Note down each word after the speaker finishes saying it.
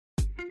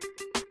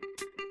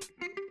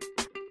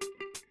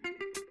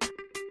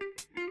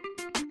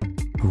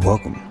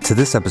Welcome to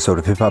this episode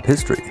of Hip Hop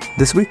History.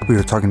 This week we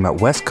are talking about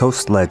West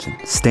Coast legend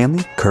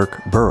Stanley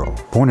Kirk Burrell,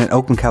 born in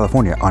Oakland,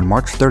 California on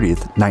March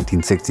 30th,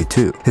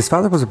 1962. His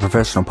father was a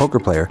professional poker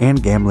player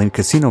and gambling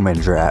casino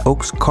manager at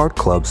Oaks Card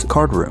Club's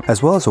card room,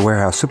 as well as a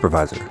warehouse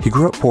supervisor. He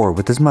grew up poor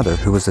with his mother,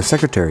 who was a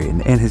secretary,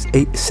 and his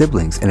 8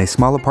 siblings in a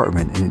small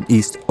apartment in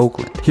East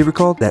Oakland. He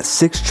recalled that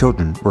 6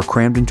 children were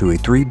crammed into a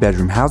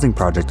 3-bedroom housing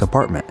project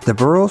apartment. The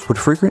Burrells would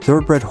frequent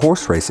thoroughbred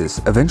horse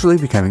races, eventually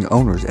becoming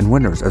owners and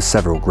winners of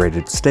several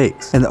graded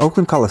stakes. In the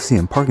Oakland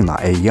Coliseum parking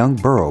lot, a young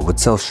Burrell would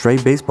sell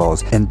stray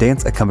baseballs and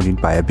dance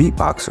accompanied by a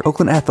beatboxer.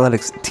 Oakland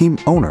Athletics team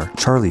owner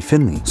Charlie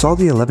Finley saw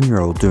the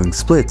 11-year-old doing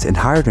splits and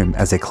hired him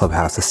as a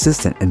clubhouse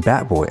assistant and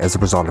bat boy as a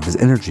result of his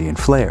energy and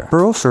flair.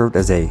 Burrell served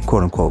as a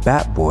quote-unquote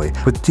bat boy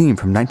with the team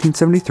from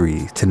 1973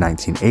 to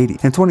 1980.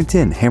 In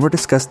 2010, Hammer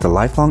discussed the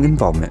lifelong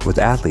involvement with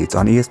athletes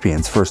on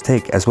ESPN's First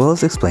Take, as well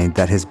as explained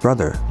that his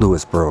brother,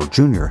 Louis Burrell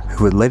Jr.,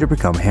 who would later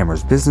become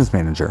Hammer's business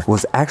manager,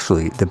 was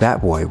actually the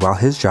bat boy while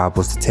his job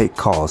was to take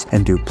calls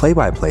and do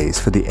play-by-plays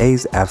for the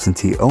A's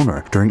absentee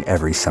owner during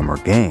every summer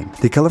game.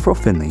 The colorful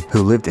Finley,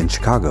 who lived in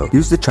Chicago,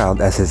 used the child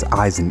as his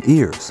eyes and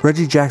ears.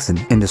 Reggie Jackson,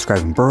 in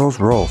describing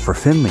Burrell's role for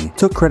Finley,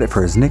 took credit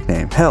for his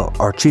nickname. Hell,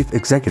 our chief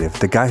executive,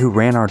 the guy who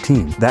ran our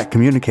team, that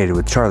communicated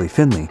with Charlie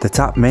Finley, the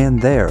top man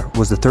there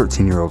was the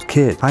 13-year-old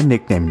kid. I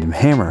nicknamed him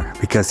Hammer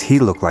because he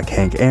looked like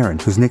Hank Aaron,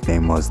 whose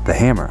nickname was the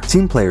Hammer.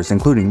 Team players,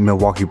 including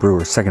Milwaukee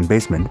Brewers second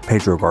baseman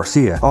Pedro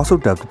Garcia, also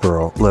dubbed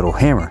Burrell Little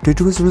Hammer due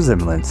to his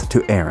resemblance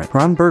to Aaron.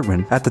 Ron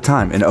Bergman, at the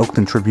time an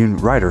Oakland Tribune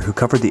writer who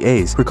covered the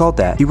A's, recalled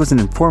that he was an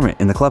informant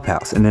in the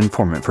clubhouse, an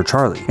informant for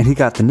Charlie, and he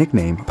got the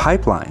nickname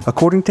Pipeline.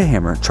 According to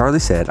Hammer, Charlie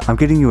said, "I'm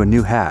getting you a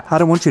new hat. I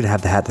don't want you to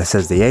have the hat that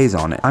says the A's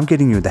on it. I'm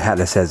getting you the hat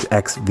that says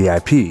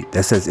ex-VIP,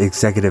 that says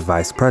Executive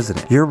Vice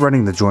President. You're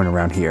running the joint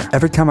around here."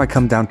 Every time I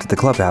come down to the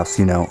clubhouse,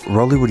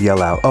 Rolly would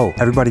yell out, "Oh,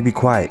 everybody be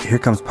quiet, here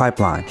comes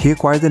Pipeline." He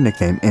acquired the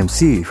nickname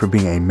MC for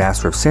being a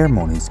master of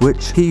ceremonies,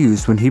 which he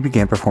used when he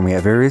began performing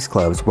at various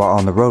clubs while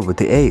on the road with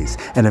the A's,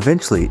 and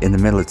eventually in the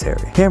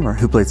military. Hammer,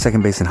 who played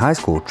second base in high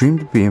school,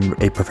 dreamed of being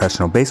a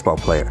professional baseball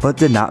player, but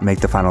did not make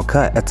the final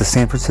cut at the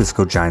San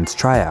Francisco Giants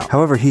tryout.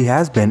 However, he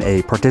has been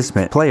a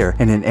participant player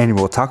in an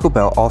annual Taco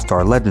Bell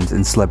All-Star Legends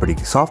and Celebrity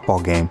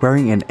Softball game,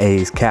 wearing an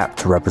A's cap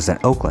to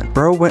represent Oakland.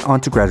 Burrell went on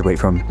to graduate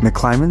from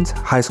McClymonds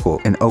High School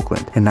in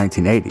Oakland in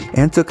 1980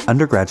 and took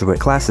undergraduate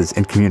classes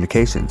in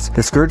communications.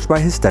 Discouraged by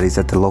his studies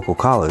at the local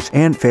college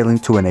and failing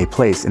to win a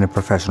place in a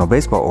professional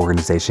baseball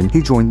organization,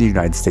 he joined the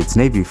United States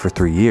Navy for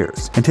 3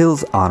 years, until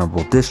his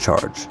honorable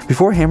discharge.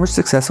 Before Hammer's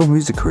successful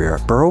music career,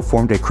 Burrell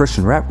formed a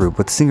Christian rap group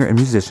with singer and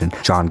musician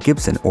John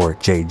Gibson, or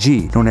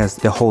JG, known as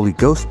the Holy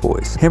Ghost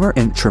Boys. Hammer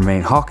and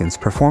Tremaine Hawkins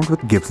performed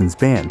with Gibson's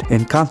band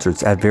in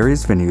concerts at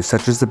various venues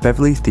such as the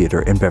Beverly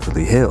Theater in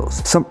Beverly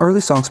Hills. Some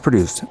early songs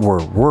produced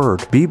were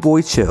Word,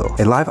 B-Boy Chill,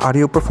 a live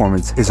audio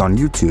performance is on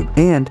YouTube,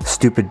 and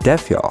Stupid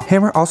Deaf Y'all.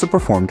 Hammer also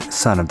performed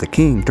Son of the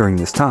King during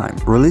this time,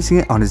 releasing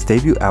it on his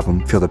debut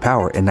album Feel the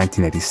Power in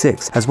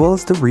 1986, as well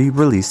as the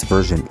re-released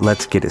version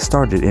Let's Get It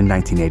Started in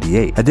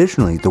 1988.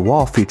 Additionally, The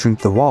Wall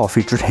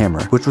featured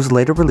Hammer, which was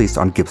later released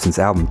on Gibson's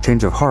album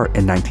Change of Heart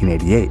in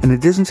 1988. In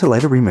addition to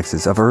later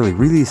remixes of early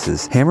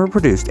releases, Hammer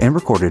produced and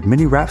recorded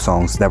many rap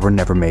songs that were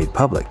never made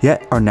public,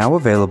 yet are now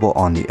available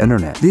on the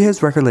internet. Via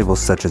his record labels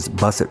such as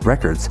Busset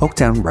Records,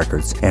 Oaktown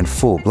Records, and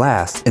Full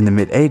Blast in the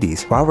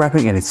mid-80s, while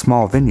rapping in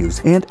small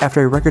venues, and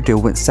after a record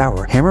deal went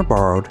sour, Hammer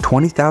borrowed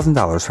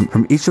 $20,000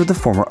 from each of the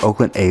former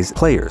Oakland A's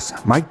players,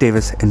 Mike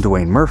Davis and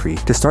Dwayne Murphy,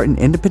 to start an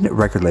independent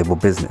record label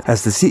business.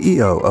 As the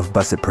CEO of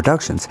Busset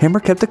Productions, Hammer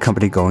kept the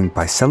company going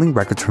by selling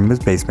records from his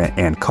basement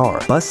and car.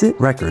 Busset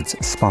Records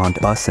spawned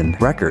Bussin'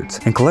 Records,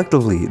 and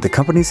collectively the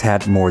companies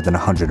had more than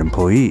 100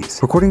 employees.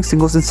 Recording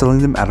singles and selling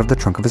them out of the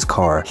trunk of his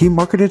car, he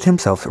marketed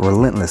himself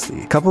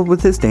relentlessly. Coupled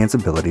with his dance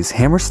abilities,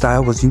 Hammer's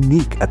style was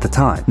unique at the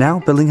time. Now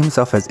billing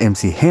himself as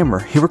MC Hammer,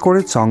 he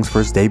recorded songs for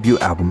his debut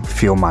album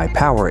Feel My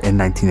Power in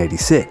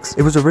 1986.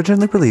 It was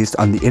originally released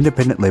on the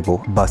independent label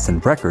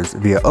Bussin' Records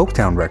via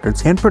Oaktown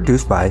Records and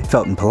produced by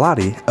Felton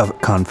Pilati of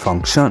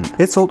Confunction.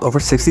 It sold over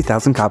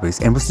 60,000 copies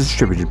and was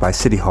distributed by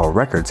City Hall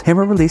Records.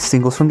 Hammer released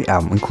singles from the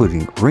album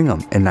including Ring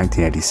 'Em in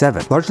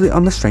 1987, largely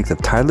on the strength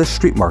of tireless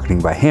street marketing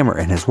by Hammer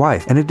and his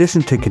wife. In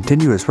addition to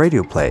continuous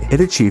radio play, it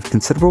achieved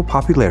considerable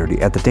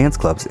popularity at the dance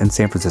clubs in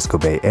San Francisco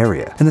Bay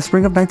Area. In the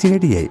spring of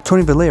 1988,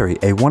 Tony Valeri,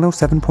 a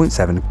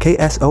 107.7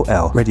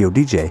 KSOL radio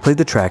DJ, played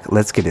the track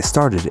Let's Get It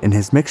Started in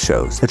his mix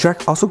shows. The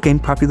track also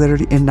gained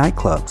popularity in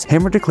nightclubs.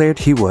 Hammer declared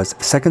he was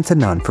second to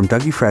none from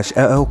Dougie Fresh,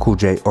 LL Cool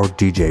J, or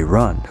DJ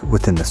Run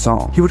within the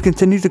song. He would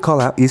continue to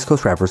call out East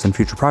Coast rappers in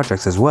future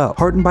projects as well.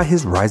 Heartened by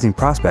his rising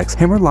prospects,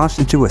 Hammer launched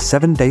into a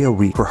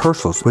 7-day-a-week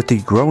rehearsals with the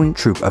growing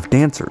troupe of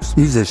dancers,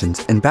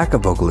 musicians, and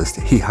backup vocalists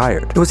he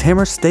hired. It was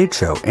Hammer's stage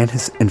show and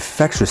his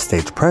infectious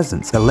stage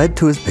presence that led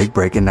to his big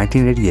break in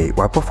 1988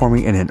 while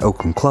performing in an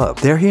Oakland club.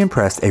 There he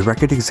impressed a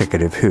record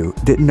executive who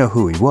didn't know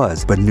who he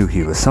was, but knew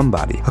he was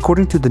somebody,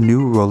 according to the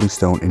New Rolling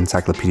Stone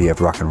Encyclopedia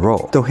of Rock and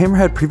Roll. Though Hammer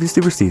had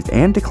previously received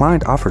and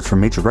declined offers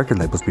from major record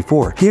labels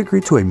before, he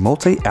agreed to a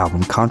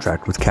multi-album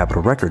contract with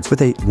Capitol Records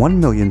with a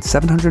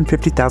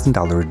 $1,750,000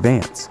 $50,000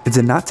 advance. It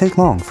did not take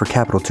long for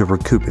Capitol to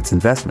recoup its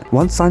investment.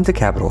 Once signed to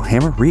Capitol,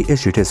 Hammer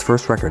reissued his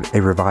first record,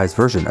 a revised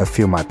version of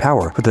Feel My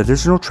Power, with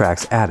additional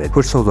tracks added,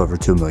 which sold over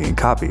 2 million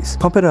copies.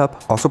 Pump It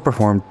Up also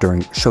performed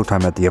during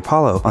Showtime at the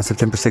Apollo on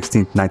September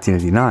 16,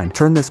 1989.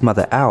 Turn This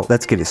Mother Out,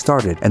 Let's Get It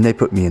Started, and They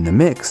Put Me in the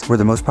Mix were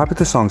the most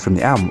popular songs from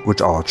the album,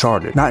 which all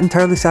charted. Not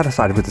entirely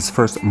satisfied with his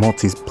first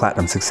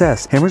multi-platinum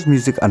success, Hammer's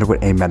music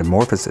underwent a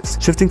metamorphosis.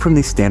 Shifting from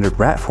the standard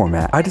rap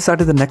format, I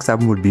decided the next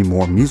album would be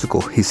more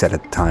musical, he said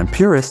at the time.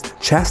 Purists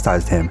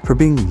chastised him for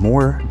being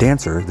more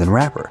dancer than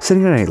rapper.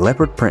 Sitting in a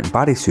leopard print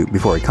bodysuit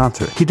before a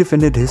concert, he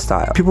defended his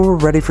style. People were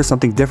ready for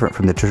something different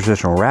from the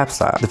traditional rap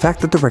style. The fact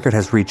that the record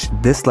has reached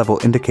this level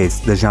indicates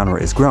the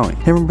genre is growing.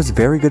 Hammer was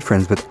very good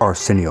friends with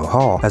Arsenio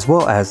Hall, as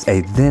well as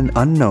a then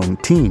unknown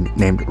teen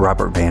named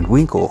Robert Van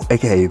Winkle,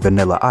 aka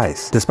Vanilla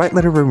Ice. Despite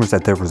later rumors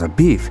that there was a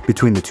beef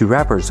between the two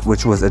rappers,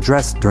 which was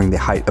addressed during the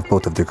height of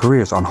both of their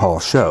careers on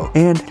Hall's show,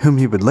 and whom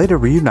he would later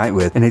reunite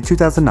with in a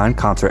 2009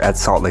 concert at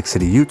Salt Lake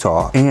City,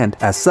 Utah, and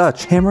as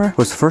such, Hammer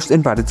was first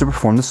invited to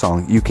perform the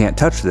song You Can't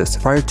Touch This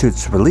prior to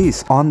its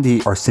release on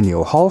the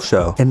Arsenio Hall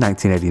show in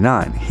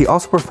 1989. He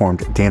also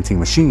performed Dancing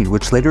Machine,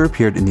 which later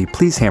appeared in the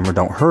Please Hammer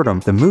Don't Hurt 'Em,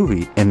 the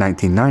movie, in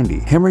 1990.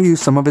 Hammer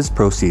used some of his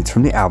proceeds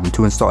from the album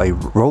to install a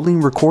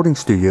rolling recording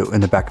studio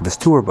in the back of his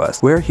tour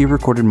bus, where he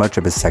recorded much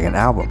of his second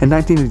album. In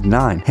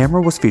 1989,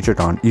 Hammer was featured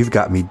on You've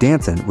Got Me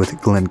Dancin' with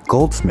Glenn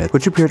Goldsmith,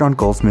 which appeared on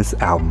Goldsmith's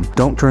album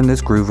Don't Turn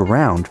This Groove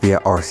Around via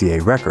RCA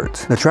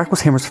Records. The track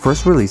was Hammer's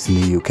first release in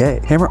the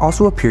UK. Hammer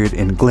also appeared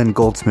in Glenn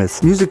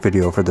Goldsmith's music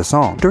video for the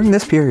song. During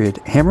this period,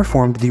 Hammer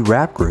formed the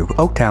rap group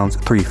Oaktown's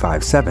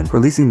 357,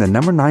 releasing the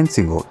 #9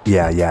 single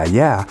Yeah Yeah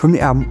Yeah from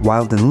the album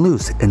Wild and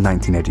Loose in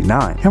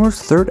 1989.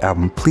 Hammer's third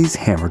album, Please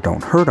Hammer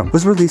Don't Hurt 'Em,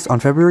 was released on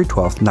February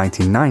 12,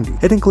 1990.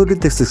 It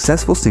included the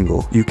successful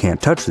single You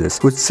Can't Touch This,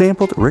 which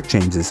sampled Rick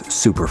James's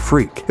Super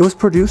Freak. It was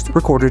produced,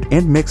 recorded,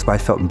 and mixed by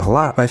Felton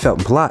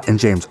Platt and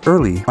James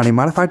Early on a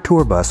modified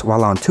tour bus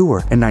while on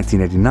tour in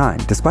 1989.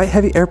 Despite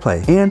heavy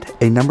airplay and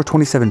a number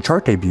 27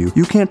 chart debut,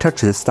 You Can't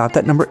Touch This stopped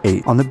at number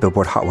 8 on the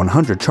Billboard Hot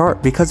 100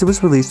 chart because it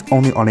was released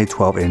only on a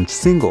 12-inch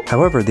single.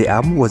 However, the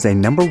album was a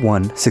number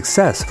 1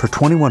 success for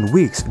 21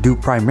 weeks due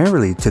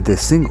primarily to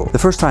this single, the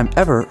first time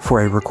ever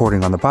for a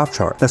recording on the pop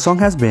chart. The song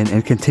has been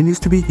and continues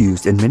to be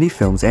used in many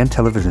films and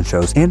television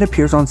shows and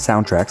appears on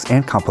soundtracks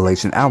and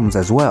compilation albums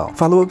as well.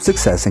 Follow-up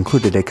success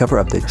included a cover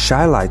of the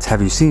Shy Lights'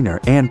 Have You Seen Her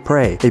and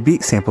Pray, a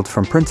beat sampled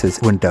from Prince's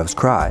When Doves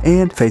Cry,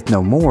 and Faith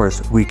No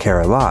More's We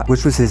Care a Lot,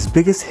 which was his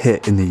biggest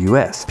hit in the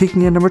US,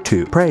 peaking at number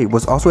 2. Pray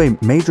was also a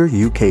major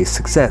UK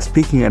success,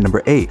 peaking at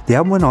number 8. The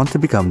album went on to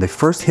become the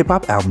first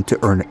hip-hop album to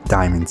earn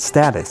diamond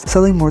status,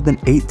 selling more than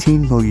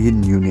 18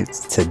 million units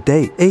to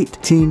date.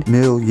 18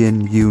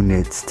 million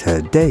units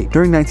to date.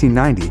 During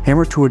 1990,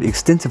 Hammer toured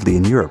extensively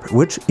in Europe,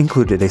 which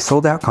included a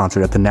sold-out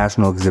concert at the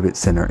National Exhibit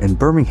Center in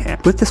Birmingham.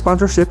 With the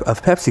sponsorship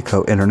of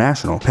PepsiCo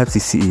International, Pepsi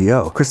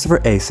CEO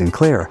Christopher A.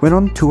 Sinclair went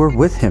on tour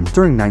with him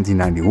during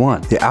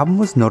 1991. The album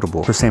was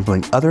notable for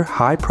sampling other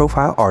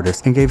high-profile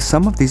artists and gave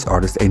some of these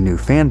artists a new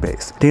fan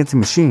base. Dancing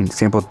Machine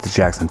sampled the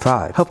Jackson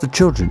 5, Help the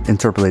Children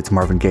interpolates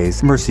Marvin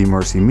Gaye's Mercy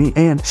Mercy Me,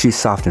 and She's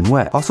Soft and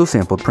Wet also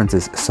sampled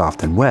Prince's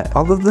Soft and Wet.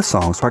 All of the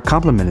songs are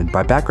complemented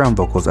by background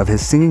vocals of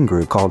his singing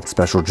group called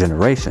Special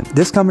Generation.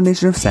 This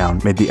combination of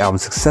sound made the album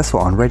successful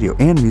on radio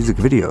and music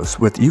videos,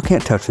 with You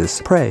Can't Touch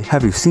This, Pray,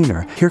 Have You Seen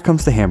Her, Here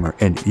Comes the Hammer,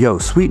 and Yo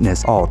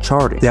Sweetness all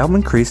charting. The album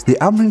increased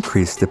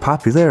the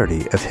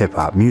popularity of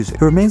hip-hop music.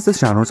 It remains the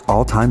genre's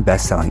all-time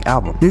best-selling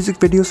album. Music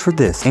videos for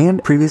this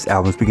and previous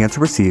albums began to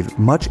receive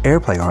much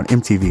airplay on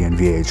MTV and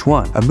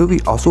VH1. A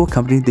movie also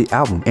accompanied the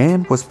album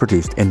and was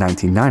produced in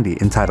 1990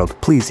 entitled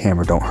Please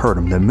Hammer Don't Hurt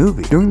 'Em, the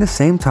movie. During the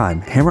same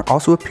time, Hammer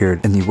also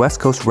appeared in the West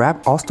Coast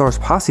Rap All-Stars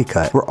Posse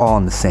cut, We're All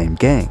in the Same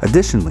Gang.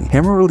 Additionally,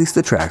 Hammer released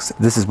the tracks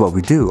This Is What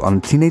We Do on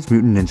the Teenage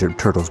Mutant Ninja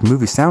Turtles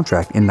movie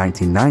soundtrack in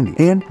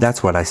 1990, and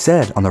That's What I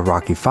Said on the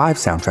Rocky V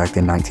soundtrack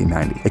in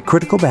 1990. A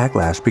critical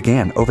backlash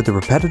began over the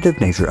repetitive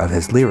nature of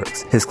his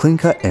lyrics, his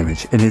clean-cut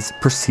image, and his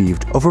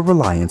perceived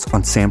over-reliance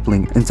on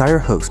sampling entire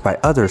hooks by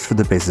others for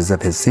the basis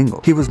of his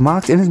single. He was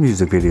mocked in his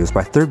music videos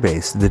by Third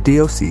Base, the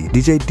DOC,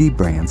 DJ D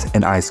Brands,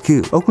 and Ice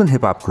Cube. Oakland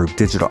hip-hop group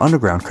Digital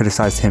Underground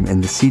criticized him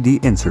in the CD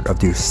insert of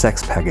the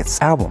Sex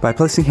Packets album by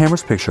placing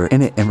Hammer's picture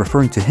in it and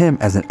referring to him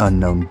as an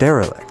unknown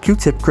derelict.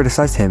 Q-Tip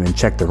criticized him and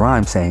Check the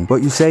Rhyme, saying,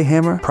 What you say,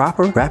 Hammer?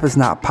 Proper? Rap is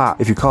not pop.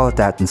 If you call it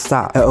that, then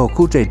stop. LL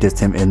Cool J dissed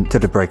him in To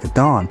the Break of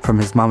Dawn from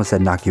his Mama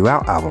Said Knock You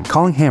Out album,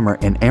 calling Hammer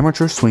an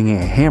amateur swinging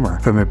a hammer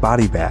from a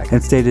body bag,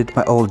 and stated,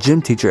 My old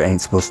gym teacher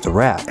ain't supposed to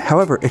rap.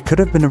 However, it could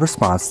have been a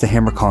response to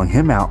Hammer calling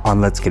him out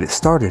on Let's Get It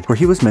Started, where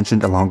he was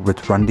mentioned along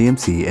with Run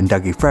DMC and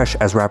Dougie Fresh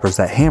as rappers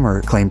that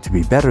Hammer claimed to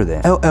be better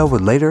than. LL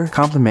would later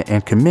compliment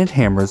and commend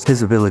Hammer's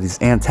his abilities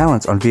and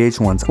talents on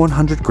VH1's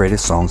 100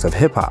 Greatest Songs of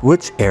Hip Hop,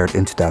 which aired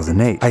in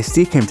 2008.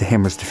 Ice-T came to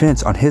Hammer's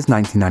defense on his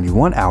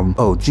 1991 album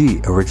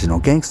OG, Original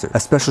Gangster. A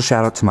special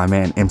shout out to my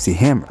man MC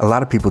Hammer. A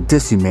lot of people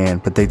diss you, man,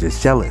 but they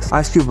just jealous.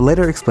 Ice Cube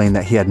later explained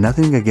that he had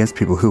nothing against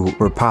people who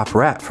were pop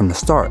rap from the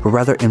start, but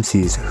rather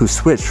MCs who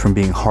switched from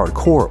being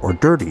hardcore or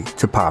dirty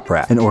to pop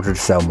rap in order to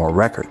sell more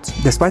Records.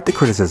 Despite the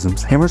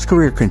criticisms, Hammer's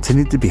career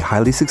continued to be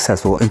highly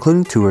successful,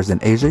 including tours in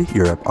Asia,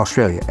 Europe,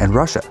 Australia, and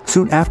Russia.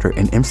 Soon after,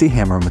 an MC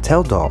Hammer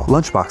Mattel doll,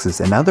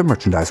 lunchboxes, and other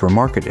merchandise were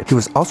marketed. He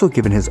was also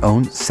given his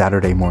own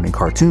Saturday morning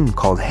cartoon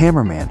called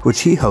Hammerman,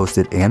 which he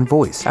hosted and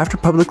voiced. After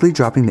publicly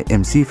dropping the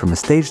MC from his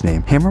stage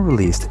name, Hammer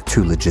released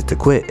Too Legit to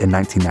Quit in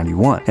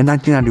 1991. In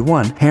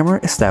 1991, Hammer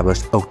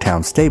established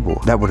Oaktown Stable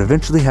that would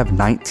eventually have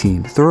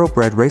 19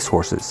 thoroughbred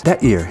racehorses.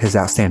 That year, his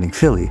outstanding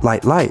filly,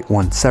 Light Light,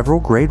 won several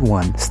Grade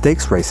 1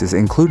 stakes races,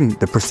 including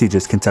the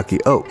prestigious Kentucky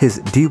Oak. His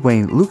D.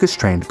 Wayne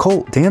Lucas-trained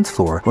colt, Dance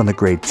Floor, won the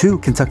Grade 2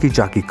 Kentucky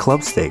Jockey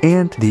Club Stake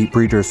and the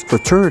Breeders'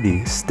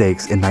 Fraternity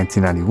Stakes in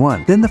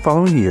 1991. Then the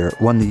following year,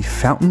 won the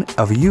Fountain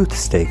of Youth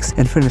Stakes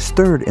and finished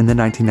third in the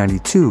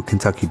 1992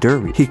 Kentucky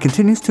Derby. He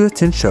continues to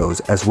attend shows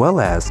as well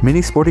as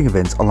many sporting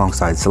events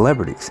alongside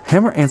celebrities.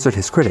 Hammer answered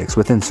his critics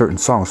within certain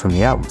songs from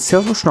the album.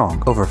 Sales were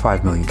strong, over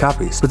 5 million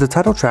copies, with the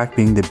title track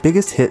being the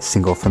biggest hit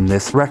single from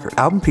this record.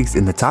 Album peaks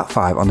in the top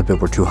 5 on the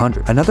Billboard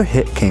 200. Another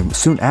hit came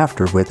soon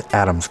after with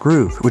Adam's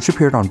Groove, which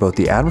appeared on both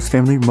the Addams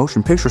Family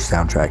motion picture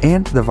soundtrack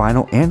and the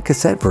vinyl and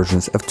cassette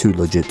versions of Too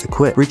Legit to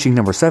Quit, reaching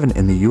number 7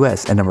 in the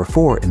US and number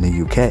 4 in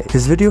the UK.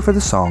 His video for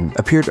the song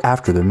appeared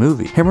after the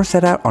movie. Hammer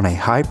set out on a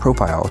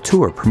high-profile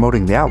tour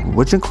promoting the album,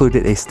 which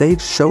included a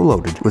stage show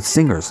loaded with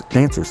singers,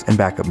 dancers, and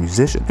backup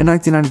musicians. In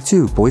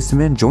 1992, Boyz II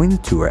Men joined the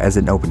tour as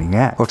an opening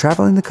act. While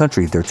traveling the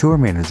country, their tour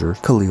manager,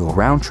 Khalil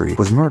Roundtree,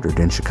 was murdered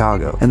in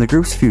Chicago, and the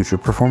group's future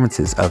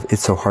performances of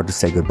It's So Hard to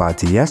Say Goodbye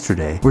to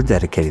Yesterday were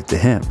dedicated to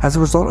him. As a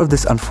result of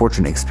this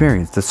unfortunate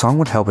experience, the song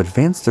would help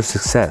advance their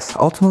success.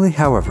 Ultimately,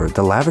 however,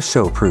 the lavish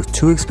show proved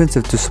too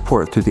expensive to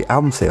support through the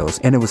album sales,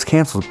 and it was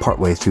canceled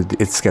partway through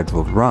its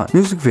scheduled run.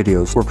 Music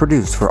videos were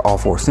produced for all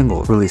 4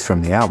 singles released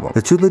from the album.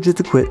 The Too Legit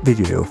to Quit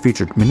video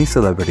featured many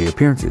celebrity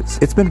appearances.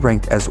 It's been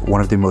ranked as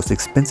one of the most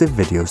expensive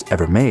videos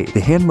ever made.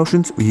 The hand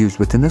motions used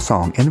within the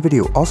song and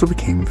video also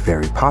became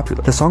very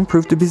popular. The song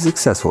proved to be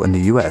successful in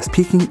the US,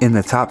 peaking in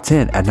the top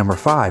 10 at number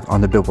 5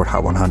 on the Billboard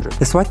Hot 100.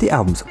 Despite the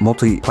album's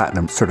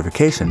multi-platinum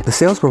certification, the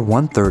sales were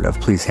 1/3 of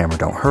Please Hammer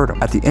Don't Hurt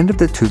 'Em. At the end of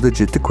the Too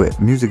Legit to Quit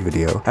music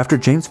video, after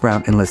James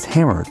Brown enlists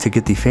Hammer to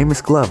get the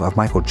famous glove of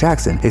Michael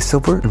Jackson, a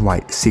silver and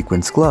white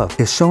sequins glove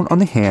is shown on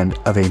the hand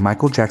of a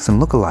Michael Jackson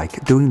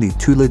lookalike doing the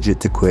Too Legit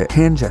to Quit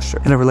hand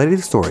gesture. In a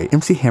related story,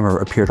 MC Hammer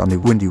appeared on the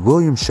Wendy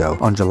Williams show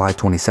on July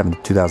 27,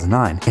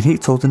 2009, and he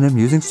told an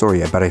amusing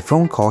story about a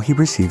phone call he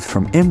received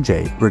from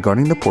MJ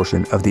regarding the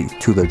portion of the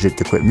Too Legit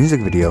to Quit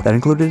music video that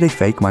included a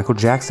fake Michael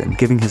Jackson,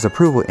 giving his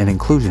approval and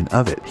inclusion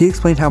of it. He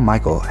explained how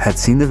Michael had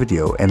seen the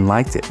video and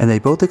liked it, and they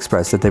both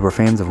expressed that they were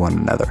fans of one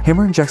another.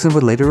 Hammer and Jackson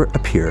would later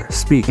appear,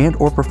 speak, and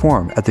or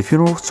perform at the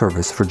funeral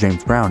service for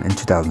James Brown in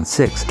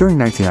 2006. During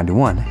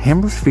 1991,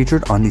 Hammer was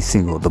featured on the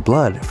single The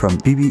Blood from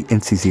BB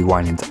and CC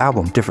Winans'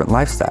 album Different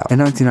Lifestyle. In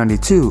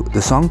 1992,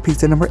 the song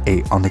peaked at number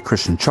 8 on the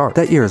Christian chart.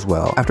 That year as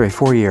well, after a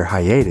 4-year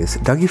hiatus,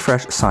 Dougie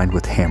Fresh signed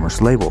with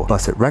Hammer's label,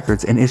 Busted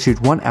Records, and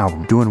issued one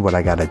album, Doing What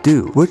I Gotta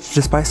Do, which,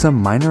 despite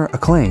some minor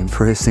acclaim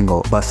for his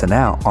single Bustin'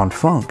 Out on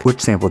Funk,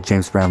 which sampled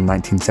James Brown's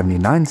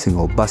 1979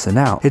 single Bustin'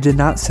 Out, it did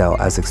not sell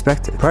as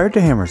expected. Prior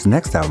to Hammer's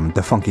next album,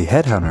 The Funky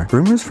Headhunter,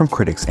 rumors from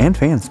critics and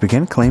fans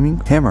began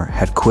claiming Hammer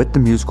had quit the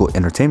musical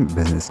entertainment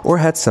business or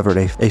had suffered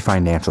a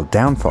financial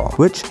downfall,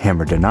 which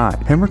Hammer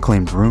denied. Hammer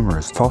claimed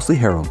rumors falsely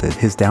heralded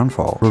his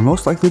downfall were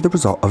most likely the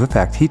result of the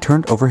fact he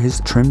turned over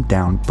his trimmed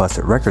down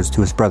Busted Records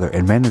to his brother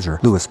and manager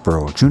Louis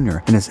Burrow Jr.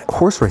 and his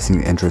horse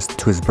racing interest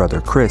to his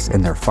brother Chris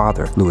and their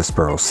father Louis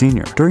Burrow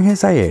Sr. During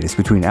his hiatus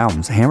between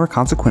albums, Hammer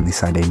consequently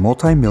signed a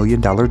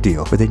multi-million-dollar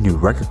deal with a new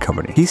record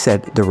company. He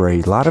said there were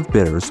a lot of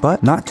bidders,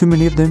 but not too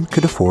many of them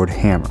could afford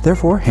Hammer.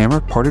 Therefore, Hammer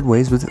parted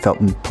ways with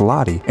Felton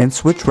Pilati and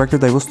switched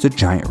record labels to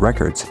Giant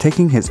Records,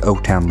 taking his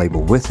Oaktown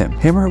label with him.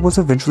 Hammer was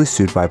eventually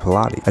sued by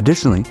Pilati.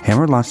 Additionally,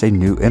 Hammer launched a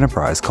new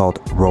enterprise called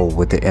Roll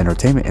with the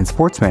Entertainment and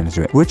Sports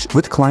Management, which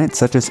with clients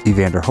such as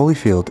Evander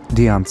Holyfield,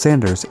 Deion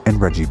Sanders, and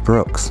Reggie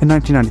Brooks. In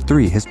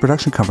 1993, his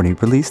production company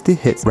released the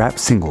hit rap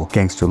single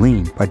Gangster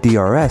Lean by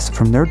DRS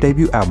from their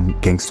debut album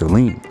Gangster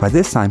Lean. By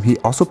this time, he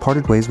also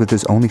parted ways with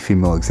his only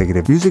female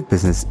executive music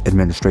business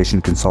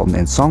administration consultant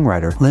and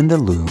songwriter Linda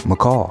Lou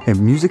McCall, a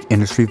music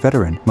industry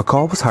veteran.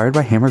 McCall was hired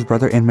by Hammer's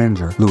brother and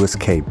manager Louis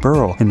K.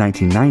 Burrell in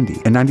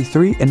 1990. In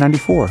 93 and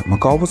 94,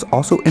 McCall was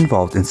also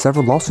involved in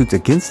several lawsuits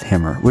against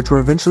Hammer, which were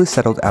eventually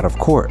settled out of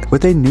court.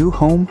 With a new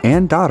home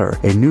and daughter,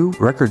 a new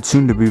record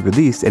soon to be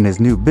released, and his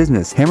new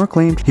business, Hammer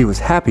claimed he was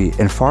happy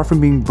and far from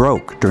being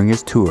broke during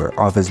his tour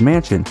of his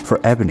mansion for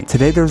Ebony.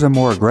 Today there's a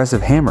more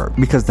aggressive Hammer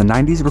because the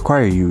 90s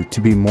require you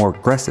to be more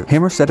aggressive.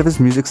 Hammer said of his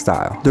music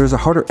style, "There's a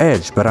harder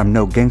edge, but I'm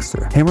no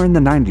gangster." Hammer in the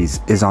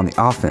 90s is on the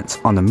offense,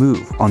 on the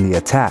move, on the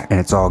attack, and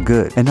it's all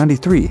good. In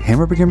 93,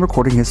 Hammer began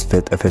recording his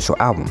 5th official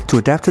album. To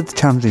adapt to the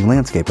challenging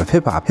landscape of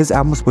hip-hop, his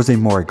album was a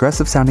more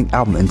aggressive-sounding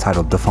album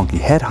entitled The Funky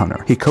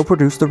Headhunter. He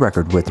co-produced the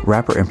record with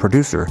rapper and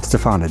producer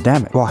Stefan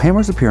Adamic. While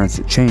Hammer's appearance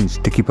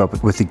changed to keep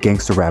up with the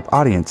gangster rap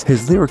audience,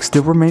 his lyrics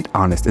still remained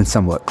honest and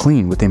somewhat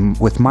clean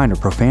with minor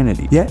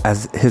profanity. Yet,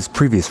 as his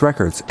previous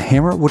records,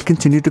 Hammer would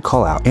continue to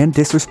call out and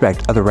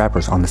disrespect other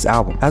rappers on this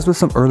album. As with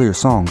some earlier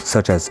songs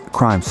such as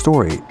Crime Story,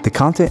 story, the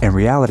content and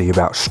reality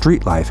about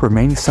street life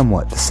remained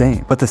somewhat the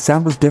same, but the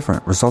sound was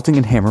different, resulting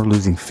in Hammer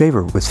losing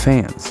favor with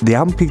fans. The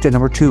album peaked at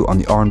number 2 on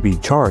the R&B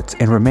charts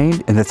and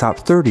remained in the top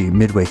 30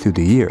 midway through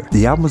the year.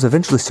 The album was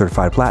eventually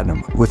certified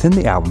platinum. Within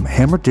the album,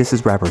 Hammer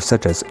disses rappers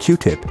such as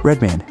Q-Tip,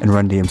 Redman, and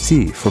Run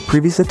DMC for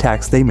previous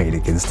attacks they made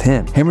against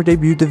him. Hammer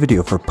debuted the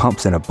video for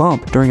Pumps and a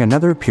Bump during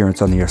another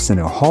appearance on the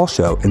Arsenio Hall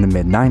show in the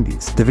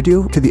mid-90s. The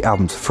video to the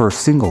album's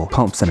first single,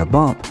 Pumps and a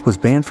Bump, was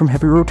banned from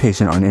heavy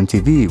rotation on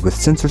MTV, with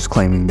censors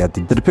claiming that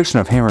the depiction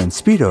of Hammer in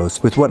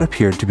Speedos with what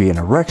appeared to be an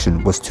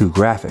erection was too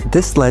graphic.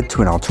 This led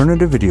to an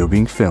alternative video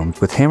being filmed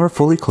with Hammer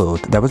fully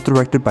clothed that was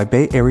directed by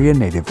Bay Area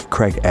native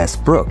Craig S.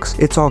 Brooks.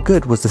 It's All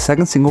Good was the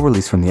second single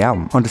released from the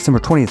album. On December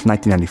 20th,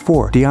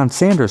 1994, Deion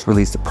Sanders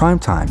released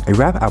Primetime, a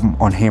rap album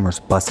on Hammer's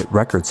Bust It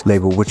Records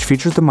label, which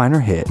features the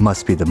minor hit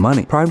Must Be the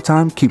Money.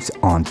 Primetime Keeps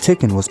On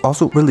Tickin' was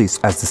also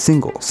released as the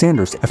single.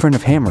 Sanders, a friend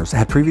of Hammer's,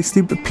 had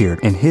previously appeared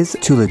in his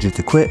Too Legit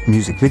to Quit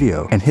music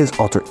video, and his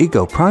alter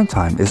ego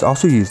Primetime is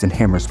also used in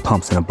Hammer's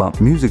Pumps and a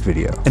Bump music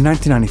video. In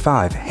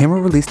 1995,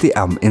 Hammer released the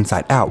album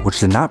Inside Out, which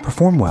did not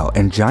perform well,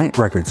 and Giant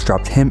Records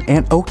dropped him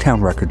and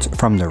Oaktown Records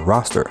from their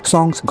roster.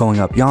 Songs Going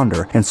Up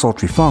Yonder and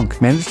Sultry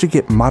Funk managed to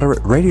get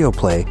moderate radio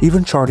play,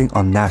 even charting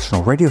on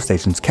national radio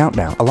stations'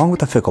 countdown. Along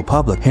with a fickle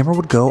public, Hammer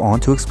would go on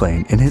to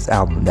explain in his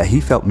album that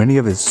he felt many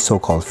of his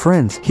so-called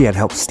friends he had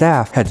helped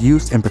staff had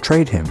used and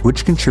betrayed him,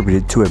 which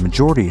contributed to a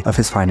majority of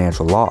his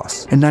financial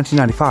loss. In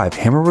 1995,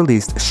 Hammer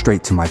released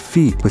Straight to My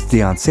Feet with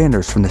Deion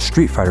Sanders from the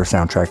Street Fighter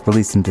soundtrack,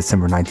 released in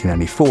December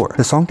 1994.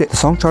 The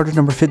song charted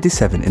number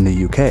 57 in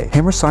the UK.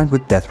 Hammer signed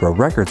with Death Row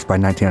Records by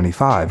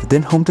 1995,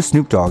 then home to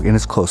Snoop Dogg and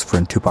his close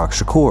friend Tupac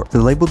Shakur.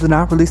 The label did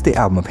not release the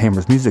album of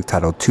Hammer's music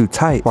titled Too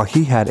Tight while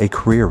he had a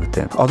career with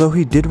them, although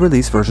he did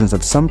release versions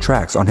of some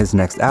tracks on his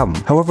next album.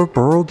 However,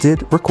 Burrell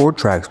did record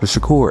tracks with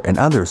Shakur and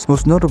others,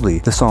 most notably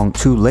the song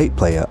Too Late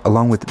Playa,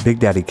 along with Big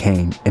Daddy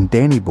Kane and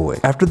Danny Boy.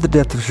 After the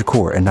death of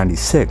Shakur in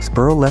 96,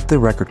 Burrell left the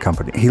record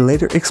company. He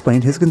later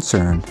explained his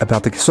concern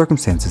about the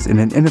circumstances in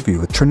an interview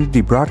with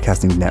Trinity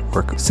Broadcasting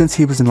Network, since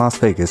he was in Las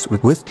Vegas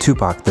with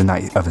Tupac the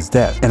night of his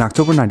death. In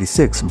October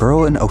 96,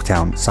 Burrell and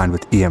Oaktown signed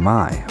with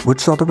EMI,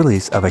 which saw the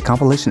release of a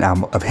compilation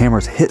album of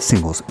Hammer's hit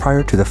singles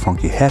prior to The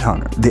Funky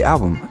Headhunter. The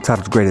album,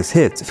 titled Greatest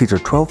Hits,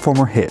 featured 12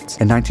 former hits.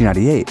 In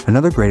 1998,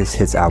 another Greatest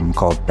Hits album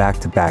called Back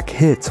to Back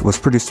Hits was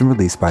produced and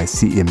released by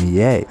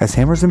CMEA, as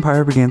Hammer's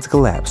empire began to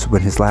collapse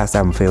when his last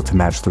album failed to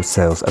match the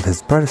sales of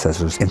his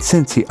predecessors, and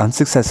since he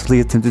unsuccessfully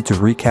attempted to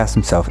recast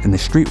himself in the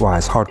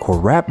streetwise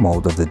hardcore rap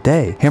mold of the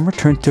day, Hammer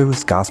turned to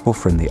his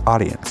gospel-friendly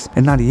audience.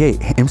 In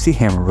 98, MC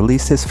Hammer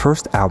released his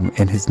first album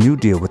in his new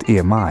deal with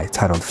EMI,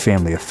 titled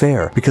Family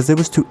Affair, because it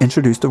was to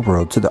introduce the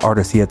world to the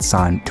artists he had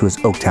signed to his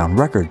Oaktown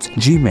Records,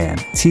 G-Man,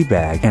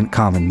 T-Bag, and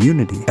Common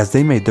Unity, as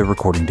they made their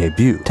recording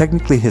debut.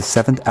 Technically his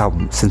 7th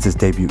album since his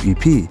debut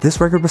EP, this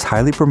record was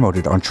highly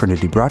promoted on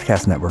Trinity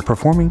Broadcast Network,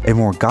 performing a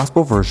more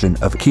gospel version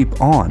of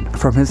Keep On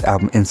from his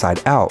album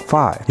Inside Out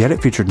 5, yet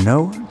it featured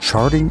no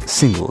charting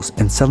singles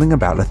and selling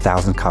about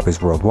 1,000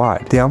 copies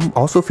worldwide. The album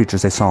also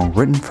features a song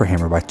written for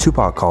Hammer by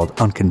Tupac called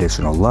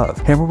Unconditional Love.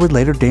 Hammer would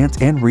later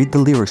dance and read the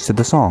lyrics to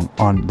the song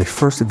on the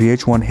first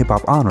VH1 Hip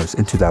Hop Honors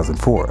in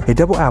 2004. A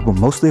double album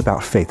mostly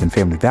about faith and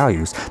family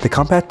values, the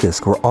compact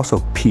discs were also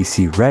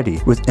PC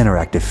ready with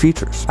interactive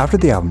features. After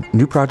the album,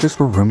 new projects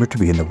were rumored to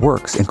be in the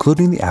works,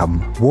 including the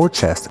album War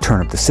Chest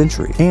Turn of the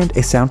Century and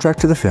a soundtrack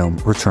to the film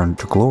Return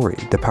to Glory,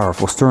 the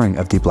powerful stirring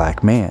of the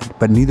black man,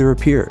 but neither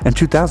appeared. In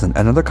 2000,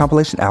 another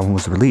compilation album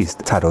was released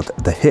titled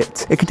The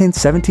Hits. It contained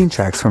 17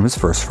 tracks from his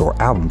first 4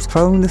 albums.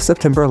 Following the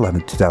September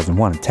 11,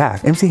 2001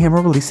 attack, MC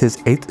Hammer released his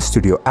 8th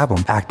studio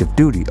album, Active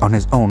Duty, on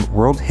his own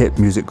World Hit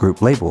Music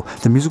Group label,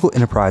 the musical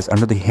enterprise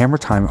under the Hammer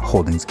Time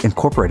Holdings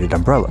Incorporated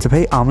umbrella, to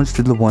pay homage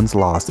to the ones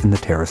lost in the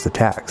terrorist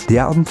attacks. The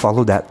album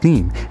followed that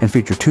theme and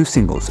featured 2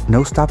 singles,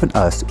 No Stoppin'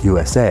 Us,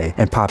 USA,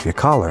 and Pop Your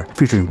Collar,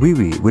 featuring Wee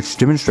Wee, which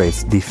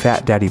demonstrates the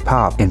Fat Daddy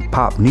Pop and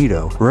Pop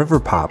Nito, River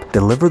Pop,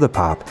 Deliver the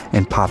Pop,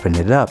 and Poppin'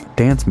 It Up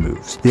dance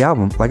moves. The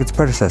album, like its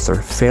predecessor,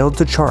 failed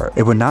to chart.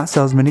 It would not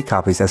sell as many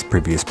copies as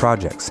previous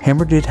projects.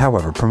 Hammer did,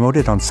 however, promote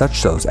it on such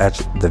shows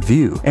as The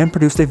View and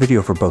produced a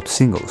video for both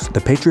singles.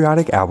 The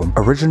patriotic album,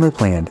 originally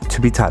planned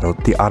to be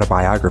titled The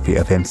Autobiography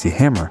of MC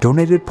Hammer,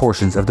 donated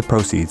portions of the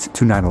proceeds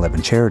to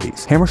 9/11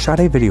 charities. Hammer shot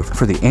a video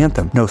for the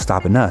anthem No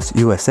Stoppin' Us,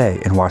 USA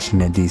in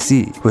Washington,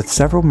 D.C., with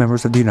several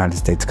members of the United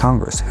States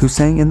Congress who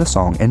sang in the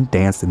song and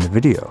danced in the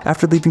video.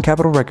 After leaving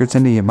Capitol Records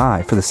and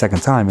EMI for the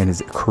second time in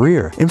his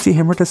career, MC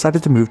Hammer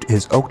decided to move to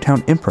his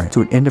Oaktown imprint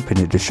to an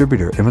independent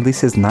distributor and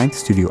release his 9th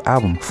studio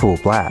album, Full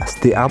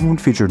Blast. The album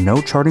would feature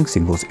no charting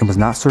singles and was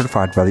not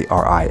certified by the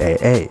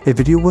RIAA. A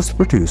video was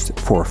produced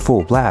for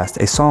Full Blast,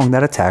 a song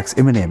that attacks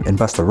Eminem and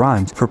Busta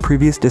Rhymes for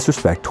previous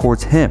disrespect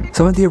towards him.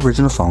 Some of the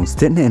original songs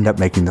didn't end up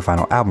making the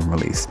final album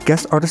release.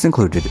 Guest artists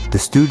included The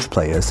Stooge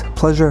Players,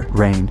 Pleasure,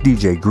 Rain,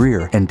 DJ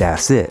Greer, and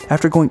That's It.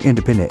 After going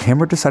independent,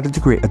 Hammer decided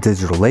to create a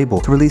digital label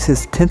to release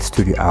his 10th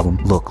studio album,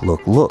 Look,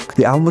 Look, Look.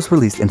 The album was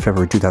released in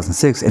February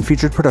 2006 and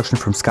featured production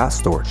from Scott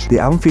Storch. The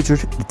album featured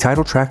the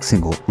title track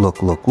single,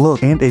 Look, Look,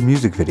 Look, and a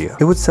music video.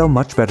 It would sell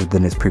much better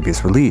than its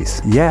previous release,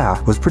 release,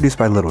 Yeah, was produced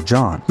by Little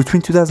John.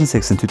 Between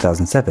 2006 and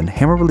 2007,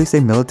 Hammer released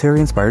a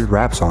military-inspired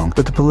rap song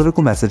with a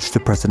political message to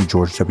President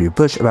George W.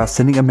 Bush about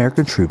sending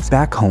American troops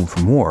back home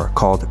from war,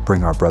 called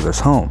Bring Our Brothers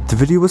Home. The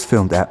video was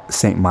filmed at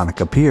St.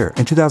 Monica Pier.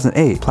 In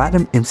 2008,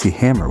 Platinum MC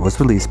Hammer was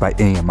released by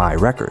EMI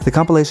Records. The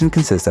compilation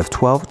consists of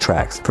 12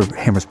 tracks from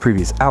Hammer's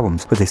previous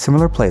albums with a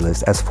similar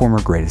playlist as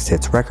former Greatest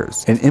Hits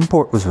records. An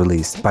import was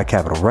released by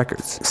Capitol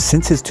Records.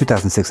 Since his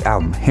 2006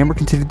 album, Hammer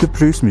continued to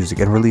produce music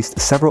and released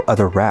several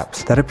other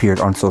raps that appeared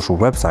on social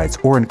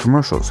websites or in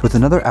commercials, with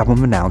another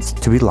album announced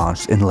to be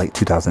launched in late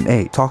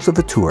 2008. Talks of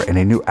a tour and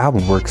a new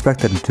album were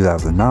expected in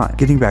 2009.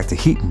 Getting Back to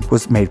Heaton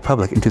was made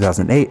public in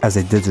 2008 as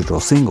a digital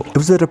single. It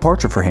was a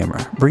departure for Hammer,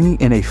 bringing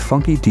in a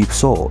funky deep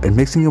soul and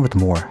mixing it with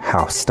more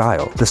house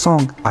style. The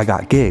song I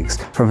Got Gigs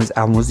from his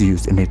album was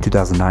used in a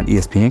 2009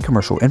 ESPN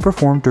commercial and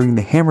performed during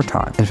the Hammer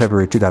Time. In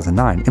February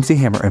 2009, MC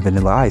Hammer and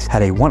Vanilla Ice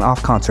had a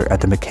one-off concert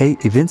at the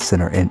McKay Events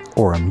Center in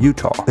Orem,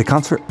 Utah. The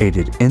concert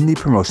aided in the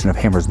promotion of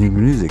Hammer's new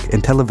music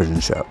and television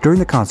show. During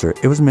the concert,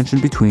 it was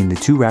mentioned between the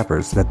two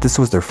rappers that this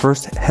was their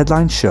first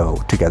headline show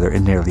together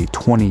in nearly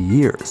 20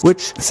 years,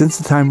 which since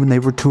the time when they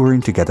were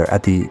touring together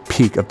at the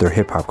peak of their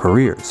hip-hop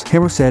careers.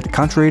 Hammer said,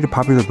 contrary to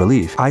popular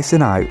belief, Ice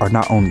and I are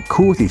not only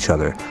cool with each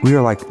other, we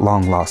are like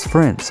long-lost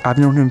friends. I've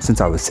known him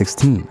since I was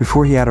 16,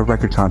 before I had a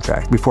record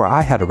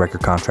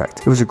contract.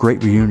 It was a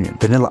great reunion.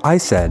 Vanilla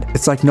Ice said,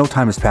 it's like no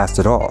time has passed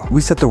at all.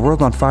 We set the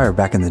world on fire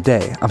back in the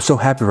day. I'm so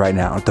happy right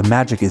now. The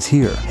magic is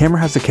here. Hammer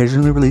has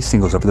occasionally released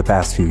singles over the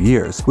past few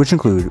years, which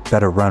include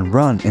Better Run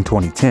Run in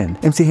 2010.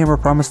 MC Hammer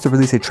promised to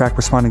release a track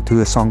responding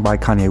to a song by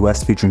Kanye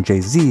West featuring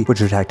Jay-Z,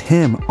 which attacked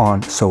him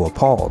on So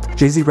Appalled.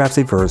 Jay-Z raps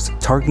a verse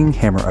targeting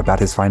Hammer about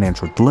his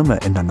financial dilemma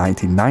in the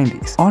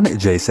 1990s. On it,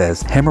 Jay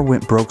says, Hammer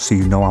went broke so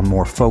you know I'm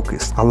more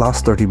focused. I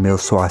lost 30 mil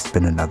so I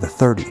spent another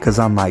 30. Cause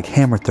I'm like,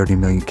 Hammer 30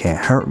 million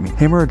can't hurt me.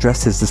 Hammer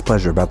addressed his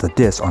displeasure about the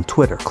diss on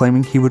Twitter,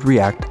 claiming he would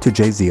react to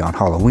Jay-Z on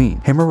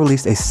Halloween. Hammer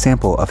released a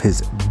sample of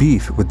his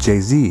beef with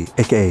Jay-Z,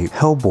 aka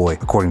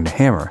Hellboy, according to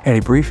Hammer, and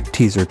a brief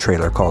teaser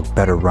trailer called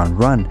Better Run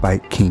Run by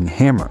King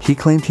Hammer. He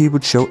claimed he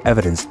would show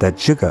evidence that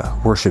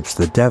Jigga worships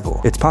the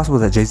devil. It's possible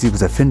that Jay-Z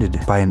was offended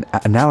by an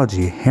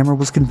analogy Hammer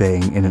was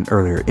conveying in an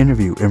earlier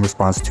interview in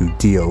response to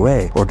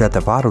DOA, or Death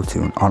of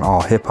Autotune, on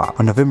All Hip Hop.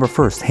 On November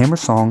 1st,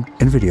 Hammer's song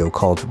and video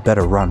called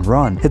Better Run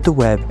Run hit the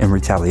web in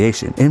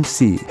retaliation.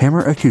 MC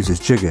Hammer accuses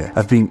Jigga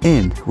of being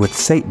in with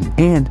Satan,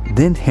 and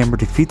then Hammer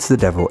defeats the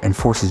devil and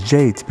forces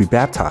Jay to be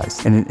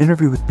baptized. In an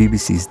interview with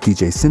BBC's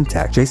DJ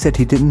Syntax, Jay said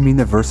he didn't mean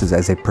the verses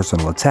as a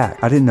personal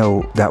attack. I didn't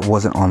know that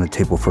wasn't on the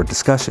table for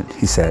discussion,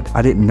 he said.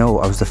 I didn't know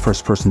I was the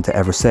first person to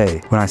ever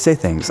say, when I say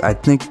things, I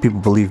think people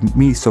believe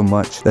me so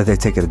much that they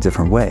take it a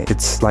different way.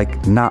 It's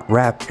like not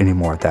rap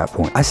anymore at that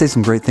point. I say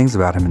some great things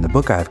about him in the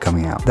book I have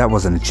coming out. That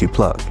wasn't a cheap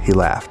plug. He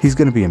laughed. He's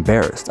gonna be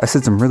embarrassed. I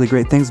said some really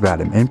great things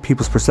about him and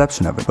people's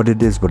perception of it, but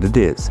it is what it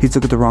is. He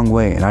took it the wrong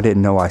way and I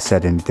didn't know I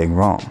said anything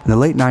wrong. In the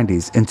late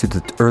 90s into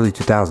the early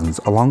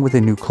 2000s, along with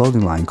a new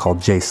clothing line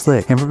called J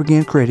Slick, Hammer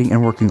began creating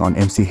and working on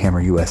MC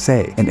Hammer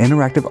USA, an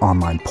interactive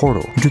online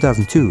portal. In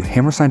 2002,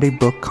 Hammer signed a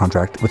book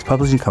contract with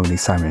publishing company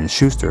Simon &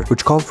 Schuster,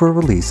 which called for a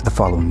release the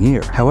following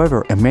year.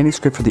 However, a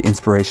manuscript for the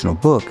inspirational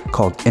book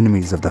called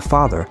Enemies of the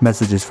Father,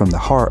 Messages from the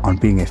Heart on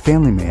Being a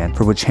Family Man,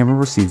 for which Hammer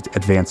received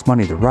advance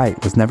money to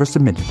write, was never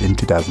submitted in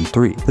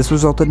 2003. This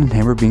resulted in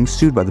Hammer being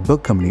sued by the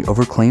book company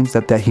over claims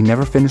that he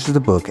never finished the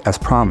book as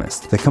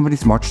promised. The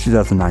company's March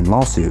 2009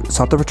 lawsuit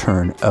sought the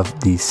return of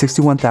the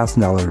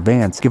 $61,000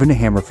 advance given to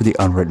Hammer for the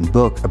unwritten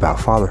book about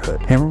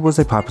fatherhood. Hammer was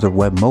a popular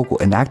web mogul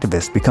and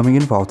activist, becoming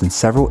involved in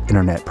several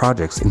internet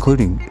projects,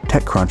 including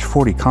TechCrunch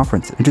 40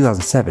 conferences. In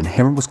 2007,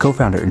 Hammer was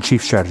co-founder and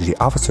chief strategy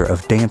officer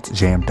of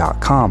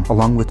DanceJam.com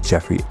along with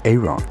Jeffrey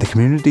Aaron. The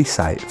community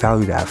site,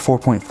 valued at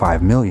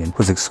 $4.5 million,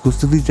 was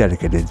exclusively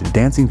dedicated to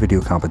dancing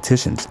video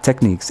competitions,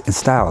 techniques, and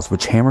styles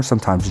which Hammer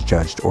sometimes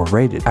judged or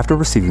rated. After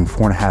receiving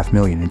 $4.5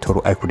 million in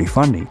total equity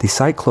funding, the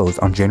site closed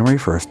on January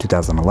 1st,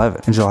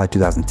 2011. In July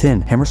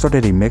 2010, Hammer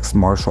started a mixed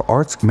martial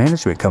arts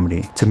management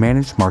company to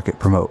manage, market,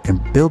 promote,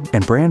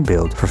 and brand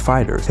build for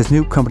fighters. His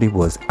new company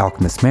was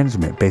Alchemist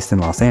Management, based in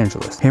Los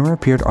Angeles. Hammer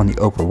appeared on the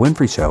Oprah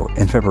Winfrey Show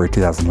in February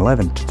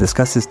 2011 to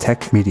discuss his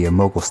tech media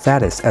mogul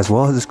status, as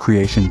well as his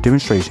creation,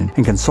 demonstration,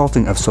 and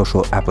consulting of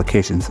social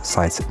applications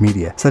sites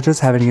media, such as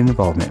having an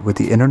involvement with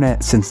the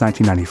internet since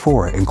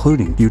 1994,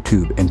 including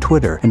YouTube and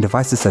Twitter, and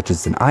devices such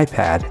as an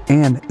iPad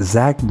and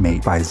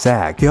Zagmate by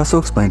Zag. He also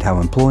explained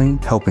how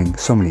helping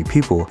so many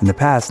people in the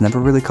past never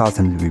really caused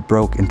him to be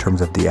broke in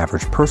terms of the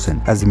average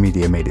person, as the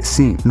media made it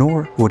seem,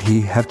 nor would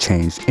he have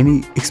changed any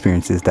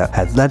experiences that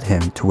had led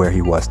him to where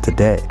he was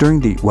today. During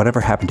the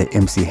Whatever Happened to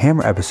MC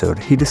Hammer episode,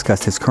 he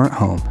discussed his current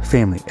home,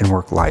 family, and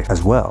work life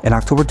as well. In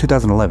October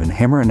 2011,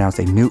 Hammer announced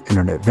a new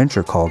internet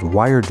venture called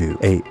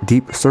Wiredo, a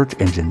deep search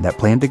engine that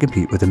planned to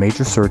compete with the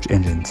major search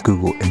engines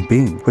Google and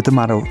Bing, with the